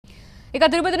ఇక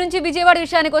తిరుపతి నుంచి విజయవాడ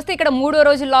విషయానికి వస్తే ఇక్కడ 3వ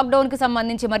రోజు లాక్డౌన్ కి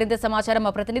సంబంధించి మరింత సమాచారం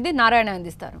మా ప్రతినిధి నారాయణ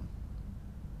అందిస్తారు.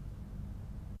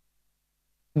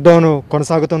 లాక్డౌన్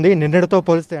కొనసాగుతుంది. నిన్నటితో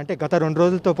పోలిస్తే అంటే గత 2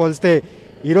 రోజులతో పోలిస్తే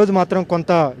ఈరోజు మాత్రం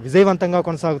కొంత విజయవంతంగా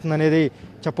కొనసాగుతుంది అనేది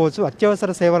చెప్పవచ్చు.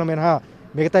 అత్యవసర సేవల మినహా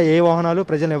మిగతా ఏ వాహనాలు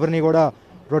ప్రజలు ఎవరిని కూడా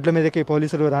రోడ్ల మీదకి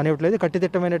పోలీసులు రానివ్వట్లేదు.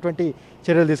 కట్టుదిట్టమైనటువంటి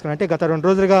చర్యలు తీసుకున్నారు. అంటే గత 2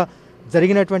 రోజులుగా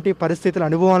జరిగినటువంటి పరిస్థితుల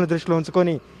అనుభవాలను దృష్టిలో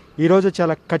ఉంచుకొని ఈరోజు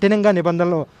చాలా కఠినంగా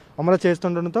నిబంధనలు అమలు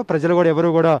చేస్తుండడంతో ప్రజలు కూడా ఎవరు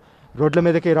కూడా రోడ్ల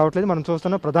మీదకి రావట్లేదు. మనం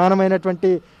చూస్తున్నాం ప్రధానమైనటువంటి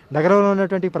నగరంలో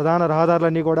ఉన్నటువంటి ప్రధాన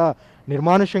రహదారులన్నీ కూడా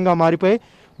నిర్మానుష్యంగా మారిపోయి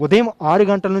ఉదయం 6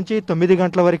 గంటల నుంచి 9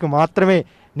 గంటల వరకు మాత్రమే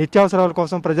నిత్యావసరాల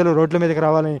కోసం ప్రజలు రోడ్ల మీదకి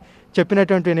రావాలని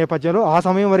చెప్పినటువంటి నేపథ్యంలో ఆ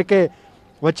సమయం వరకే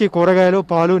వచ్చి కూరగాయలు,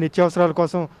 పాలు, నిత్యావసరాల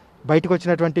కోసం బయటకు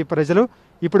వచ్చినటువంటి ప్రజలు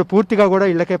ఇప్పుడు పూర్తిగా కూడా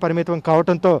ఇళ్లకే పరిమితం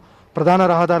కావడంతో ప్రధాన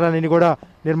రహదారులన్నీ కూడా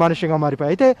నిర్మానుష్యంగా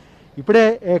మారిపోయాయి. అయితే ఇప్పుడే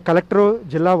కలెక్టరు,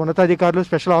 జిల్లా ఉన్నతాధికారులు,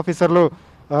 స్పెషల్ ఆఫీసర్లు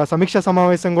సమీక్ష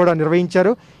సమావేశం కూడా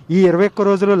నిర్వహించారు. ఈ 21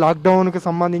 రోజులు లాక్డౌన్కు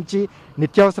సంబంధించి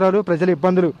నిత్యావసరాలు, ప్రజల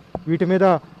ఇబ్బందులు వీటి మీద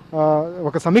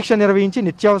ఒక సమీక్ష నిర్వహించి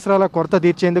నిత్యావసరాల కొరత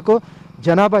తీర్చేందుకు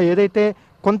జనాభా ఏదైతే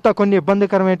కొన్ని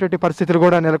ఇబ్బందికరమైనటువంటి పరిస్థితులు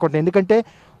కూడా నెలకొంటాయి. ఎందుకంటే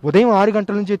ఉదయం 6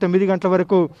 గంటల నుంచి 9 గంటల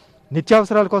వరకు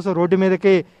నిత్యావసరాల కోసం రోడ్డు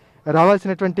మీదకి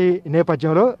రావాల్సినటువంటి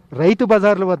నేపథ్యంలో రైతు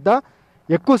బజార్ల వద్ద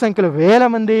ఎక్కువ సంఖ్యలో వేల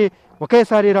మంది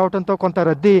ఒకేసారి రావడంతో కొంత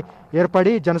రద్దీ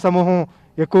ఏర్పడి జనసమూహం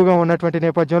ఎక్కువగా ఉన్నటువంటి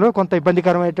నేపథ్యంలో కొంత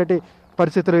ఇబ్బందికరమైనటువంటి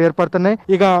పరిస్థితులు ఏర్పడుతున్నాయి.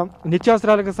 ఇక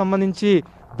నిత్యావసరాలకు సంబంధించి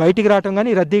బయటికి రావటం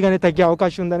కానీ రద్దీ కానీ తగ్గే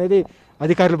అవకాశం ఉందనేది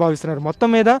అధికారులు భావిస్తున్నారు. మొత్తం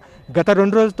మీద గత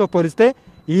 2 రోజులతో పోలిస్తే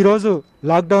ఈరోజు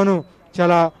లాక్డౌన్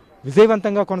చాలా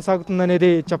విజయవంతంగా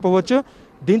కొనసాగుతుందనేది చెప్పవచ్చు.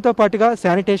 దీంతో పాటుగా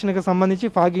శానిటేషన్కి సంబంధించి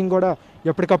ఫాగింగ్ కూడా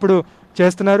ఎప్పటికప్పుడు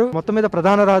చేస్తున్నారు. మొత్తం మీద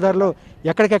ప్రధాన రహదారిలో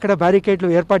ఎక్కడికెక్కడ బ్యారికేడ్లు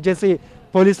ఏర్పాటు చేసి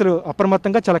పోలీసులు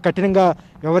అప్రమత్తంగా చాలా కఠినంగా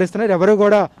వ్యవహరిస్తున్నారు. ఎవరు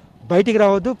కూడా బయటికి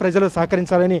రావద్దు, ప్రజలు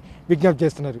సహకరించాలని విజ్ఞప్తి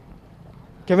చేస్తున్నారు.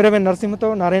 కెమెరామెన్ నరసింహతో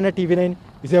నారాయణ, TV9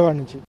 విజయవాడ నుంచి.